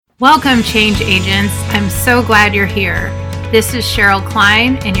Welcome, change agents. I'm so glad you're here. This is Cheryl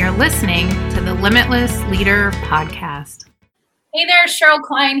Klein, and you're listening to the Limitless Leader Podcast. Hey there, Cheryl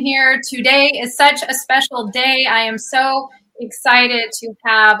Klein here. Today is such a special day. I am so excited to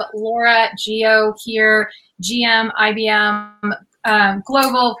have Laura Gio here, GM, IBM,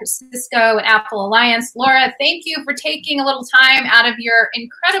 Global for Cisco and Apple Alliance. Laura, thank you for taking a little time out of your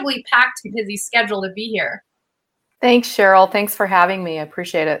incredibly packed and busy schedule to be here. Thanks, Cheryl. Thanks for having me. I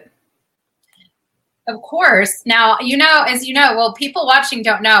appreciate it. Of course. Now, well, people watching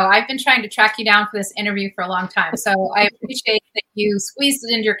don't know, I've been trying to track you down for this interview for a long time. So I appreciate that you squeezed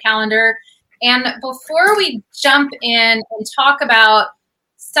it into your calendar. And before we jump in and talk about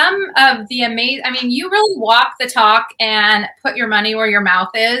some of the amazing, you really walk the talk and put your money where your mouth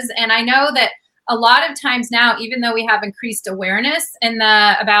is. And I know that a lot of times now, even though we have increased awareness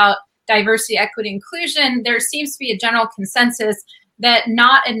about diversity, equity, inclusion, there seems to be a general consensus that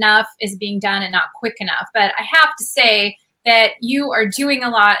not enough is being done and not quick enough. But I have to say that you are doing a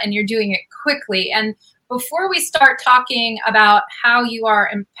lot and you're doing it quickly. And before we start talking about how you are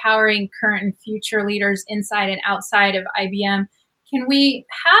empowering current and future leaders inside and outside of IBM, can we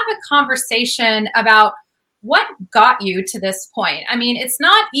have a conversation about what got you to this point? It's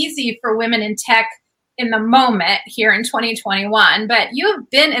not easy for women in tech in the moment here in 2021, but you have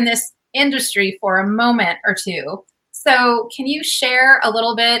been in this industry for a moment or two. So can you share a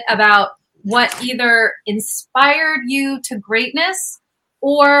little bit about what either inspired you to greatness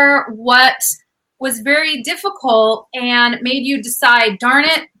or what was very difficult and made you decide, darn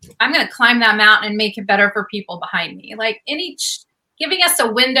it, I'm going to climb that mountain and make it better for people behind me? Like giving us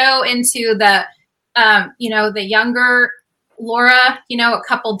a window into the younger Laura, a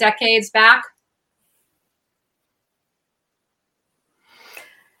couple decades back.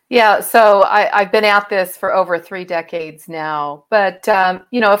 Yeah, so I've been at this for over 3 decades now. But,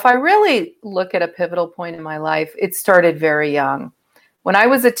 if I really look at a pivotal point in my life, it started very young. When I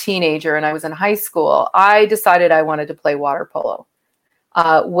was a teenager and I was in high school, I decided I wanted to play water polo.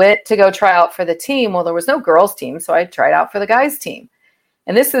 Went to go try out for the team. Well, there was no girls' team, so I tried out for the guys' team.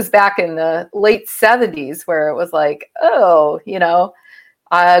 And this was back in the late 70s where it was like, girls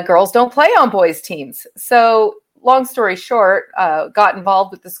don't play on boys' teams. So long story short, got involved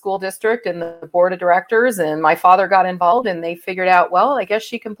with the school district and the board of directors, and my father got involved, and they figured out, well, I guess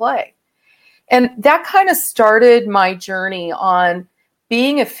she can play. And that kind of started my journey on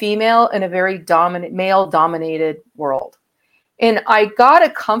being a female in a very male-dominated world. And I got a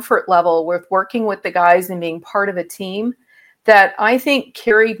comfort level with working with the guys and being part of a team that I think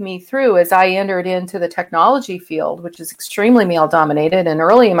carried me through as I entered into the technology field, which is extremely male-dominated. And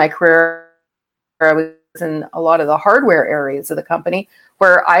early in my career, I was in a lot of the hardware areas of the company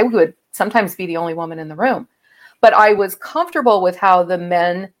where I would sometimes be the only woman in the room. But I was comfortable with how the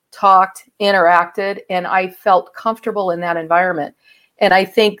men talked, interacted, and I felt comfortable in that environment. And I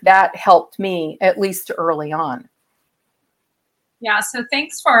think that helped me, at least early on. Yeah, so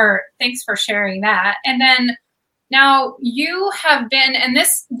thanks for sharing that. And then now you have been, and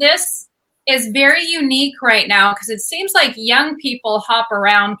this is very unique right now because it seems like young people hop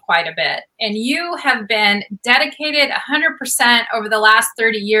around quite a bit. And you have been dedicated 100% over the last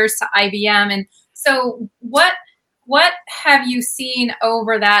 30 years to IBM. And so what have you seen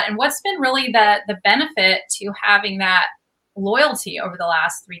over that? And what's been really the benefit to having that loyalty over the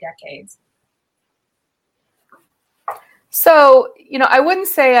last 3 decades? So, I wouldn't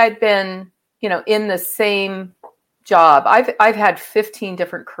say I'd been, in the same job. I've had 15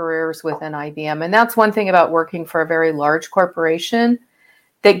 different careers within IBM. And that's one thing about working for a very large corporation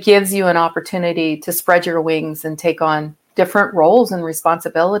that gives you an opportunity to spread your wings and take on different roles and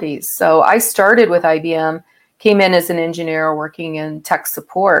responsibilities. So I started with IBM, came in as an engineer working in tech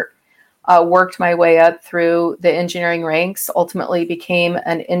support, worked my way up through the engineering ranks, ultimately became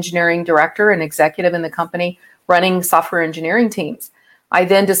an engineering director and executive in the company running software engineering teams. I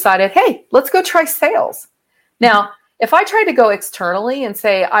then decided, hey, let's go try sales. Now, if I tried to go externally and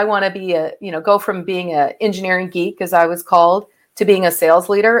say, I want to be go from being an engineering geek, as I was called, to being a sales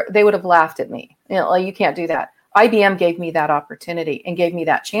leader, they would have laughed at me. You can't do that. IBM gave me that opportunity and gave me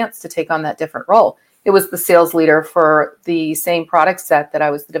that chance to take on that different role. It was the sales leader for the same product set that I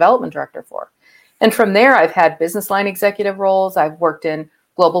was the development director for. And from there, I've had business line executive roles. I've worked in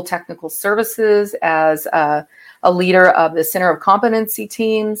global technical services as a leader of the Center of Competency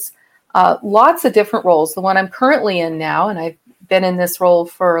teams. Lots of different roles. The one I'm currently in now, and I've been in this role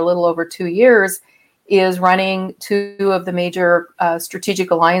for a little over 2 years, is running 2 of the major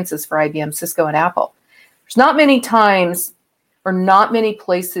strategic alliances for IBM, Cisco, and Apple. There's not many times or not many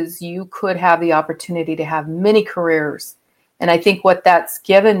places you could have the opportunity to have many careers And I think what that's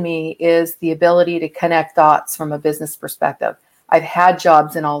given me is the ability to connect dots from a business perspective. I've had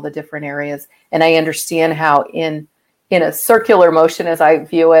jobs in all the different areas, and I understand how in a circular motion, as I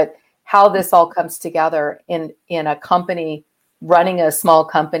view it, how this all comes together in a company, running a small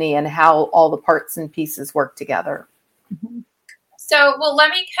company, and how all the parts and pieces work together. Mm-hmm. So, well,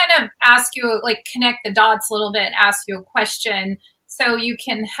 let me kind of ask you, like, connect the dots a little bit, ask you a question so you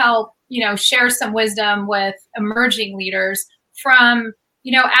can help, share some wisdom with emerging leaders from,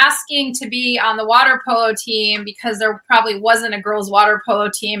 asking to be on the water polo team because there probably wasn't a girls' water polo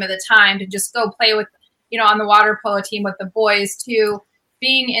team at the time, to just go play with, on the water polo team with the boys, to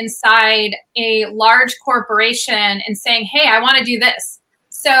being inside a large corporation and saying, hey, I want to do this.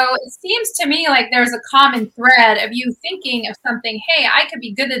 So it seems to me like there's a common thread of you thinking of something, hey, I could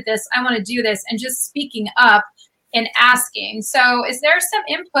be good at this, I want to do this, and just speaking up and asking. So is there some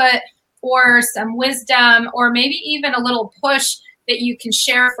input or some wisdom or maybe even a little push that you can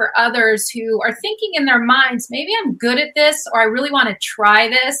share for others who are thinking in their minds, maybe I'm good at this, or I really want to try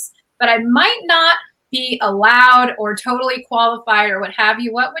this, but I might not be allowed or totally qualified or what have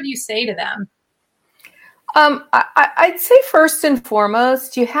you? What would you say to them? I'd say first and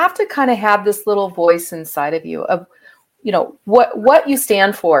foremost, you have to kind of have this little voice inside of you of, what you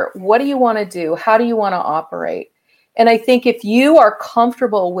stand for. What do you want to do? How do you want to operate? And I think if you are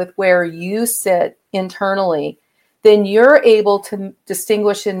comfortable with where you sit internally, then you're able to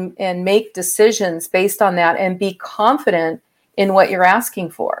distinguish and make decisions based on that and be confident in what you're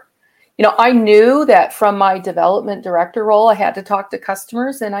asking for. I knew that from my development director role, I had to talk to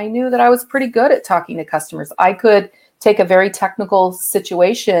customers, and I knew that I was pretty good at talking to customers. I could take a very technical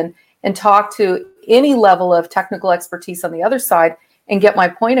situation and talk to any level of technical expertise on the other side and get my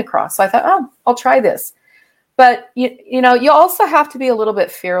point across. So I thought, I'll try this. But, you also have to be a little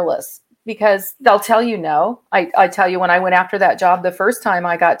bit fearless because they'll tell you no. I tell you, when I went after that job the first time,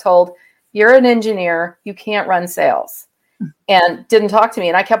 I got told, you're an engineer, you can't run sales. And didn't talk to me.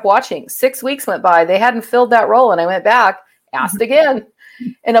 And I kept watching. 6 weeks went by. They hadn't filled that role. And I went back, asked again.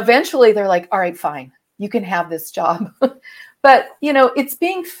 And eventually they're like, all right, fine, you can have this job. But, it's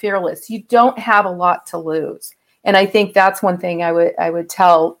being fearless. You don't have a lot to lose. And I think that's one thing I would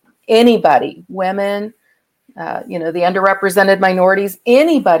tell anybody, women, the underrepresented minorities,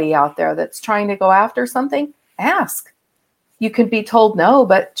 anybody out there that's trying to go after something, ask. You could be told no,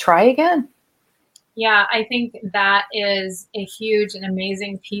 but try again. Yeah, I think that is a huge and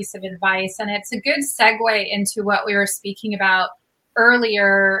amazing piece of advice. And it's a good segue into what we were speaking about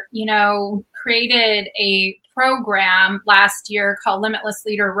earlier. Created a program last year called Limitless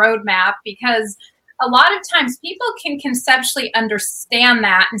Leader Roadmap, because a lot of times people can conceptually understand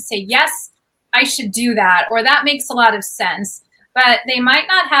that and say, yes, I should do that, or that makes a lot of sense. But they might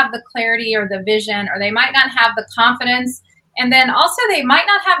not have the clarity or the vision, or they might not have the confidence. And then also they might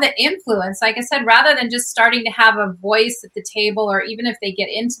not have the influence. Like I said, rather than just starting to have a voice at the table, or even if they get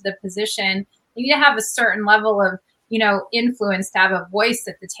into the position, you need to have a certain level of, influence to have a voice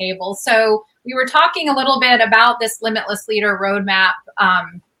at the table. So we were talking a little bit about this Limitless Leader Roadmap,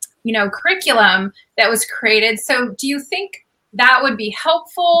 curriculum that was created. So do you think that would be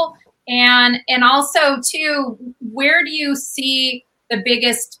helpful? And also too, where do you see the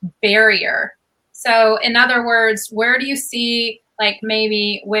biggest barrier? So in other words, where do you see like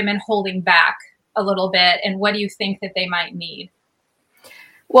maybe women holding back a little bit, and what do you think that they might need?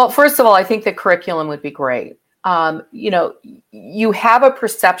 Well, first of all, I think the curriculum would be great. You have a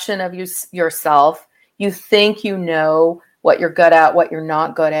perception of yourself. You think you know what you're good at, what you're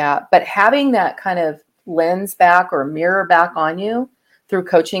not good at, but having that kind of lens back or mirror back on you through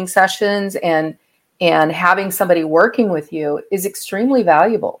coaching sessions and having somebody working with you is extremely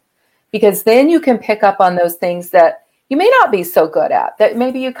valuable. Because then you can pick up on those things that you may not be so good at, that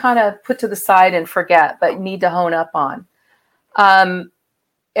maybe you kind of put to the side and forget, but need to hone up on.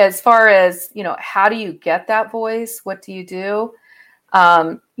 As far as, how do you get that voice? What do you do?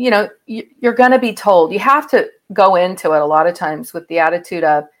 You're going to be told. You have to go into it a lot of times with the attitude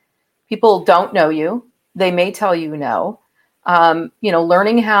of people don't know you. They may tell you no.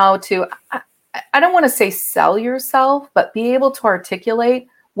 Learning how to, I don't want to say sell yourself, but be able to articulate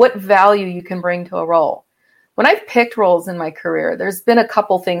what value you can bring to a role. When I've picked roles in my career, there's been a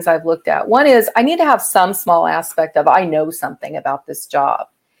couple things I've looked at. One is I need to have some small aspect of I know something about this job.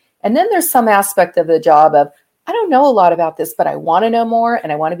 And then there's some aspect of the job of I don't know a lot about this, but I want to know more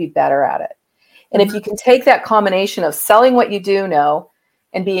and I want to be better at it. And if you can take that combination of selling what you do know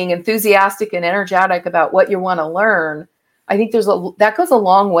and being enthusiastic and energetic about what you want to learn, I think that goes a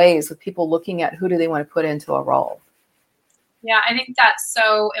long ways with people looking at who do they want to put into a role. Yeah, I think that's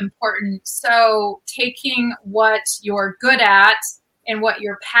so important. So taking what you're good at and what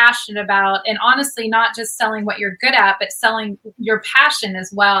you're passionate about, and honestly, not just selling what you're good at, but selling your passion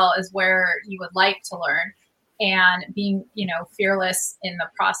as well is where you would like to learn, and being, fearless in the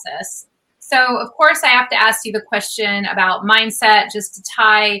process. So of course I have to ask you the question about mindset, just to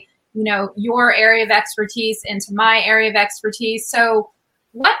tie, your area of expertise into my area of expertise. So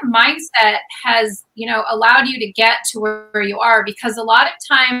what mindset has, allowed you to get to where you are? Because a lot of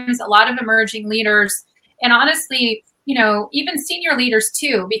times, a lot of emerging leaders, and honestly, even senior leaders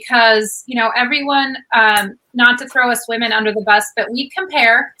too, because, everyone, not to throw us women under the bus, but we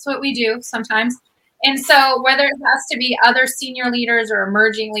compare. It's what we do sometimes. And so whether it has to be other senior leaders or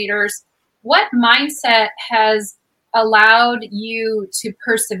emerging leaders, what mindset has allowed you to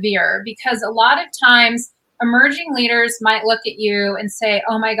persevere? Because a lot of times emerging leaders might look at you and say,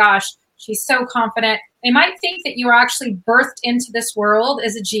 oh my gosh, she's so confident. They might think that you were actually birthed into this world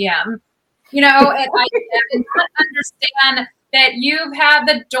as a GM, and I not understand that you've had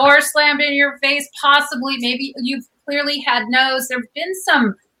the door slammed in your face, possibly, maybe you've clearly had no's. There have been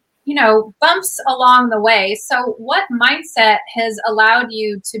some, bumps along the way. So what mindset has allowed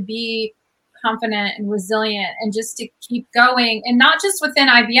you to be confident and resilient and just to keep going, and not just within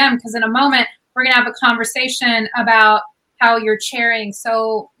IBM, because in a moment we're going to have a conversation about how you're chairing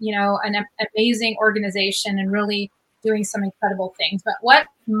an amazing organization and really doing some incredible things. But what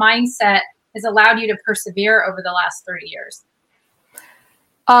mindset has allowed you to persevere over the last 30 years?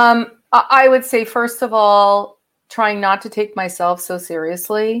 I would say, first of all, trying not to take myself so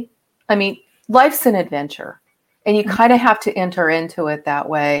seriously. I mean, life's an adventure, and you kind of have to enter into it that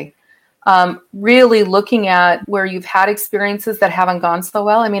way. Really looking at where you've had experiences that haven't gone so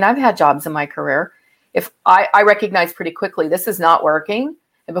well. I mean, I've had jobs in my career. If I recognize pretty quickly, this is not working,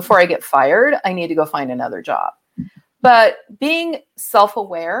 and before I get fired, I need to go find another job. But being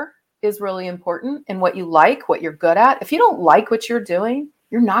self-aware is really important in what you like, what you're good at. If you don't like what you're doing,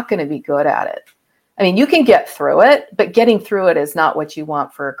 you're not going to be good at it. I mean, you can get through it, but getting through it is not what you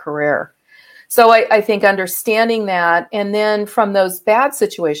want for a career. So I think understanding that, and then from those bad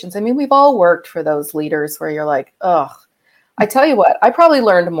situations, I mean, we've all worked for those leaders where you're like, ugh, I tell you what, I probably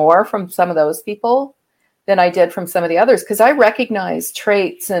learned more from some of those people than I did from some of the others, because I recognized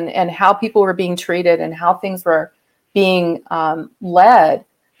traits and how people were being treated and how things were being led,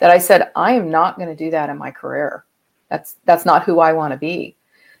 that I said, I am not going to do that in my career. That's not who I want to be.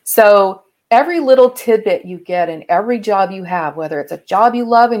 So every little tidbit you get in every job you have, whether it's a job you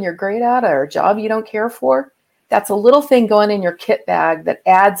love and you're great at or a job you don't care for, that's a little thing going in your kit bag that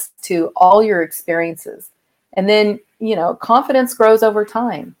adds to all your experiences. And then, confidence grows over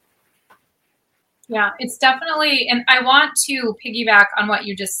time. Yeah, it's definitely, and I want to piggyback on what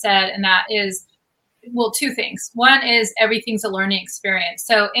you just said, and that is, well, two things. One is everything's a learning experience.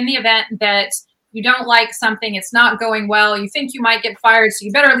 So in the event that you don't like something, it's not going well, you think you might get fired, so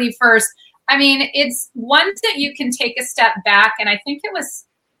you better leave first. I mean, it's one that you can take a step back, and I think it was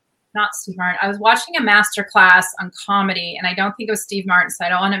not Steve Martin. I was watching a master class on comedy, and I don't think it was Steve Martin, so I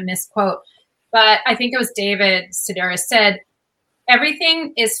don't want to misquote, but I think it was David Sedaris said,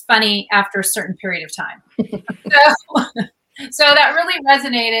 everything is funny after a certain period of time. So that really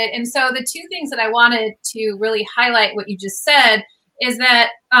resonated. And so the two things that I wanted to really highlight what you just said is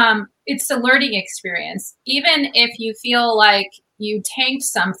that it's a learning experience. Even if you feel like you tanked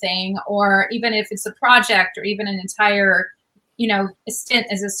something, or even if it's a project or even an entire, a stint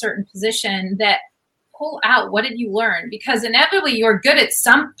as a certain position, that pull out, what did you learn? Because inevitably you're good at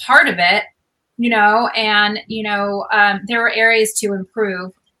some part of it, and, there are areas to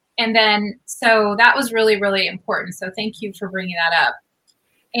improve. And then, so that was really, really important. So thank you for bringing that up.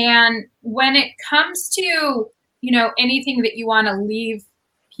 And when it comes to, anything that you want to leave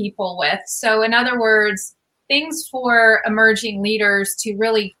people with, so in other words, things for emerging leaders to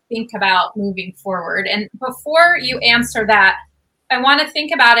really think about moving forward. And before you answer that, I want to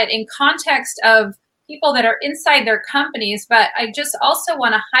think about it in context of people that are inside their companies, but I just also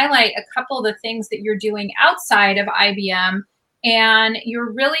want to highlight a couple of the things that you're doing outside of IBM. And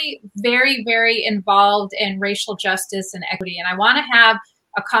you're really very, very involved in racial justice and equity. And I want to have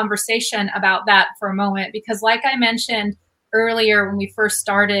a conversation about that for a moment, because like I mentioned earlier when we first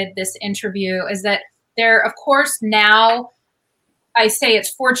started this interview, is that there, of course, now I say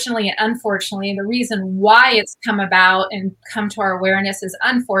it's fortunately and unfortunately, and the reason why it's come about and come to our awareness is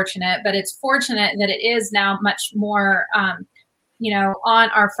unfortunate, but it's fortunate that it is now much more, on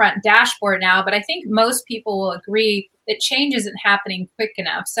our front dashboard now. But I think most people will agree that change isn't happening quick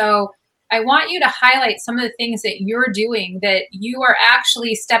enough. So I want you to highlight some of the things that you're doing, that you are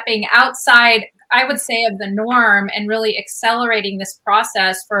actually stepping outside I would say, of the norm and really accelerating this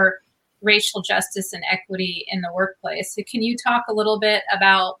process for racial justice and equity in the workplace. So can you talk a little bit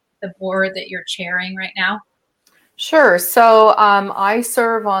about the board that you're chairing right now? Sure. So I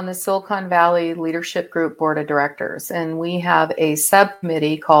serve on the Silicon Valley Leadership Group Board of Directors, and we have a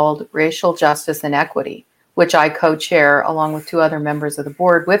subcommittee called Racial Justice and Equity, which I co-chair along with 2 other members of the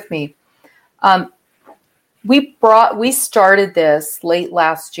board with me. We started this late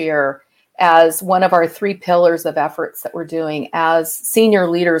last year as one of our 3 pillars of efforts that we're doing as senior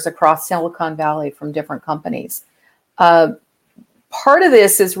leaders across Silicon Valley from different companies. Part of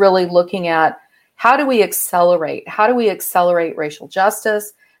this is really looking at how do we accelerate racial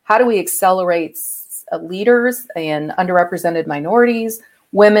justice? How do we accelerate leaders and underrepresented minorities,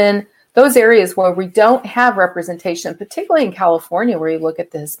 women, those areas where we don't have representation, particularly in California, where you look at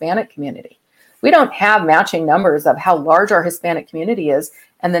the Hispanic community. We don't have matching numbers of how large our Hispanic community is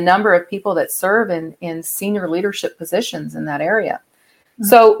and the number of people that serve in senior leadership positions in that area. Mm-hmm.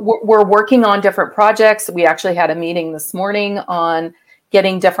 So we're working on different projects. We actually had a meeting this morning on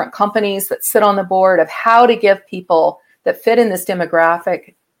getting different companies that sit on the board of how to give people that fit in this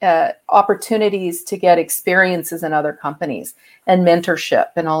demographic opportunities to get experiences in other companies and mentorship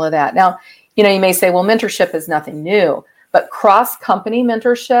and all of that. Now, you may say, well, mentorship is nothing new, but cross-company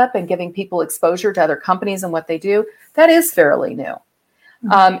mentorship and giving people exposure to other companies and what they do, that is fairly new.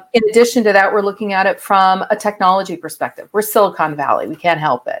 Mm-hmm. In addition to that, we're looking at it from a technology perspective. We're Silicon Valley. We can't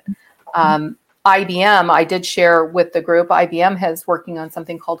help it. IBM, I did share with the group, IBM has working on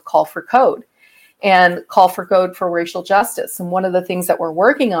something called Call for Code and Call for Code for Racial Justice. And one of the things that we're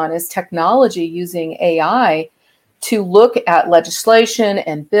working on is technology using AI to look at legislation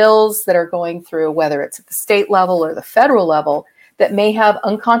and bills that are going through, whether it's at the state level or the federal level, that may have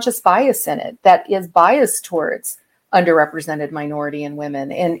unconscious bias in it, that is biased towards underrepresented minority and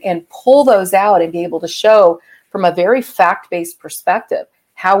women, and pull those out and be able to show from a very fact-based perspective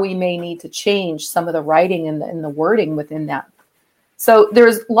how we may need to change some of the writing and the wording within that. So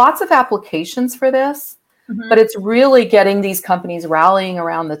there's lots of applications for this, but it's really getting these companies rallying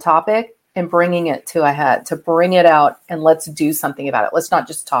around the topic and bringing it to a head, to bring it out and let's do something about it. Let's not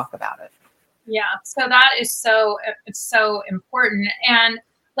just talk about it. Yeah, so that is it's so important. And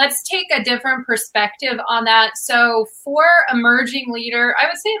let's take a different perspective on that. So for emerging leader, I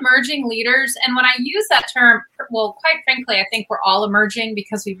would say emerging leaders. And when I use that term, well, quite frankly, I think we're all emerging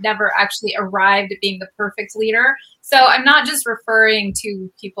because we've never actually arrived at being the perfect leader. So I'm not just referring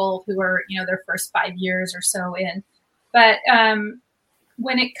to people who are, their first 5 years or so in, but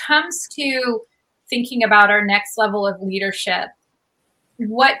when it comes to thinking about our next level of leadership,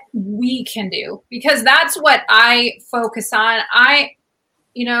 what we can do, because that's what I focus on. I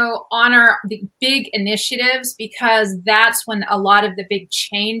honor the big initiatives because that's when a lot of the big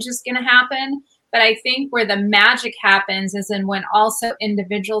change is going to happen. But I think where the magic happens is when also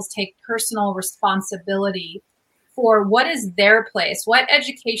individuals take personal responsibility for what is their place, what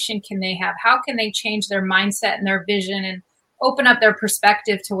education can they have, how can they change their mindset and their vision and open up their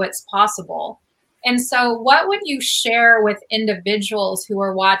perspective to what's possible. And so what would you share with individuals who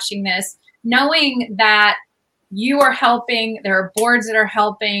are watching this, knowing that you are helping, there are boards that are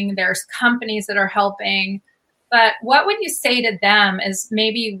helping, there's companies that are helping, but what would you say to them as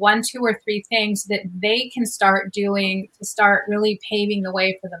maybe 1, 2, or 3 things that they can start doing to start really paving the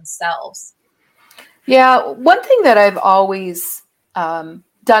way for themselves? Yeah, one thing that I've always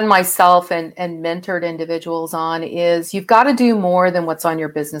done myself and mentored individuals on is you've got to do more than what's on your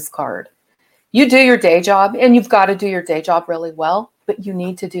business card. You do your day job, and you've got to do your day job really well, but you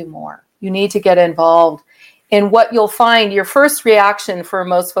need to do more. You need to get involved. And what you'll find, your first reaction for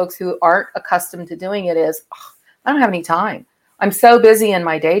most folks who aren't accustomed to doing it is, I don't have any time. I'm so busy in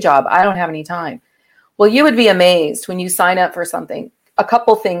my day job. I don't have any time. Well, you would be amazed when you sign up for something. A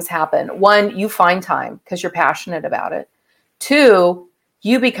couple things happen. 1, you find time because you're passionate about it. 2,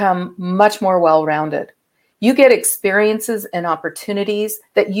 you become much more well-rounded. You get experiences and opportunities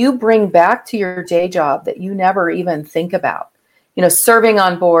that you bring back to your day job that you never even think about. Serving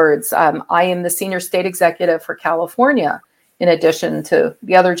on boards. I am the senior state executive for California, in addition to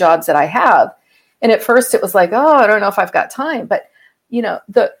the other jobs that I have. And at first it was like, I don't know if I've got time. But,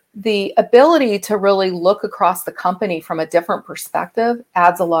 the ability to really look across the company from a different perspective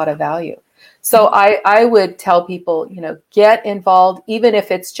adds a lot of value. So I would tell people, get involved, even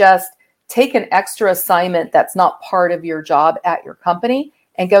if it's just take an extra assignment that's not part of your job at your company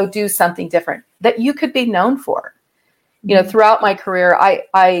and go do something different that you could be known for. Throughout my career,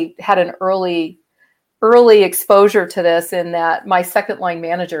 I had an early exposure to this in that my second line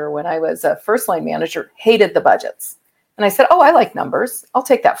manager, when I was a first line manager, hated the budgets. And I said, I like numbers. I'll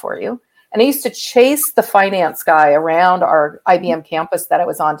take that for you. And I used to chase the finance guy around our IBM campus that I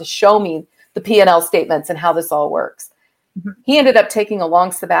was on to show me the P&L statements and how this all works. Mm-hmm. He ended up taking a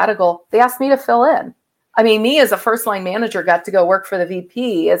long sabbatical. They asked me to fill in. I mean, me as a first line manager got to go work for the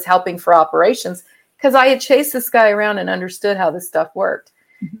VP as helping for operations because I had chased this guy around and understood how this stuff worked.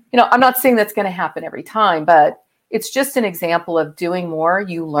 Mm-hmm. You know, I'm not saying that's going to happen every time, but it's just an example of doing more.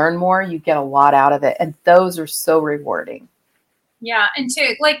 You learn more, you get a lot out of it. And those are so rewarding. Yeah. And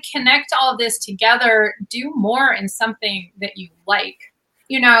to like connect all of this together, do more in something that you like,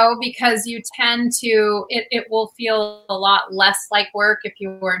 you know, because you tend to, it will feel a lot less like work if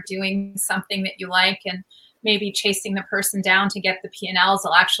you are doing something that you like, and maybe chasing the person down to get the P&Ls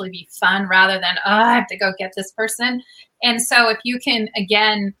will actually be fun rather than, oh, I have to go get this person. And so if you can,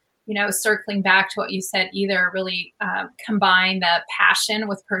 again, you know, circling back to what you said, either really combine the passion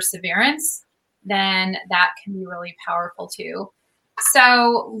with perseverance, then that can be really powerful too.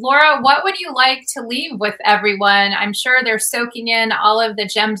 So, Laura, what would you like to leave with everyone? I'm sure they're soaking in all of the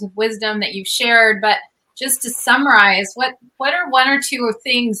gems of wisdom that you've shared, but just to summarize, what are one or two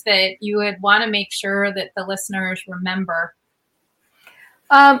things that you would want to make sure that the listeners remember?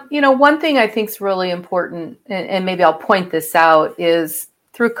 You know, one thing I think is really important, and maybe I'll point this out, is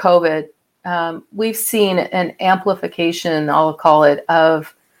through COVID, we've seen an amplification, I'll call it,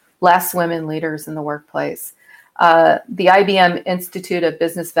 of less women leaders in the workplace. The IBM Institute of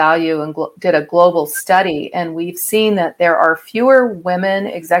Business Value did a global study, and we've seen that there are fewer women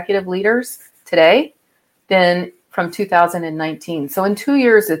executive leaders today than from 2019. So in 2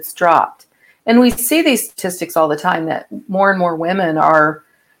 years, it's dropped. And we see these statistics all the time that more and more women are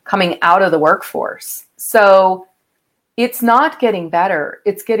coming out of the workforce. So it's not getting better,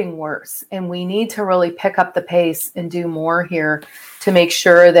 it's getting worse. And we need to really pick up the pace and do more here to make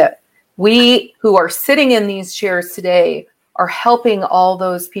sure that we who are sitting in these chairs today are helping all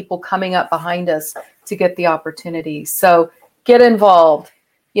those people coming up behind us to get the opportunity. So get involved,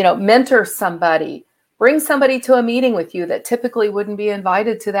 you know, mentor somebody, bring somebody to a meeting with you that typically wouldn't be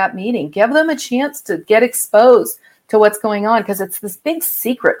invited to that meeting. Give them a chance to get exposed to what's going on, because it's this big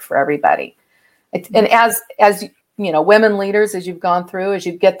secret for everybody. And as you know, women leaders, as you've gone through, as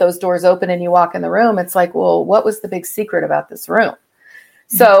you get those doors open and you walk in the room, it's like, well, what was the big secret about this room?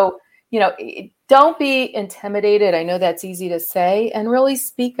 Mm-hmm. So, you know, don't be intimidated. I know that's easy to say, and really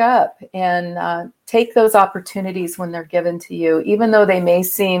speak up and take those opportunities when they're given to you, even though they may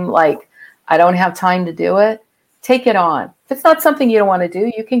seem like I don't have time to do it. Take it on. If it's not something you don't want to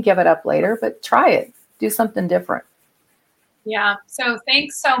do, you can give it up later, but try it. Do something different. Yeah. So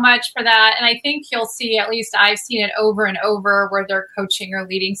thanks so much for that. And I think you'll see, at least I've seen it over and over where they're coaching or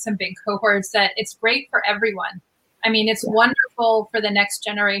leading some big cohorts, that it's great for everyone. I mean, it's wonderful for the next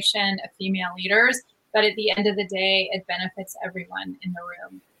generation of female leaders, but at the end of the day, it benefits everyone in the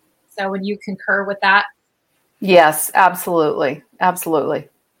room. So would you concur with that? Yes, absolutely. Absolutely.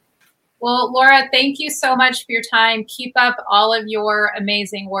 Well, Laura, thank you so much for your time. Keep up all of your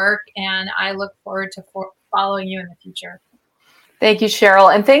amazing work, and I look forward to following you in the future. Thank you,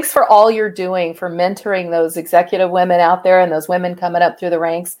 Cheryl. And thanks for all you're doing for mentoring those executive women out there and those women coming up through the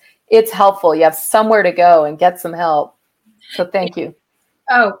ranks. It's helpful. You have somewhere to go and get some help. So thank you.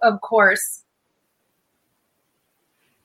 Oh, of course.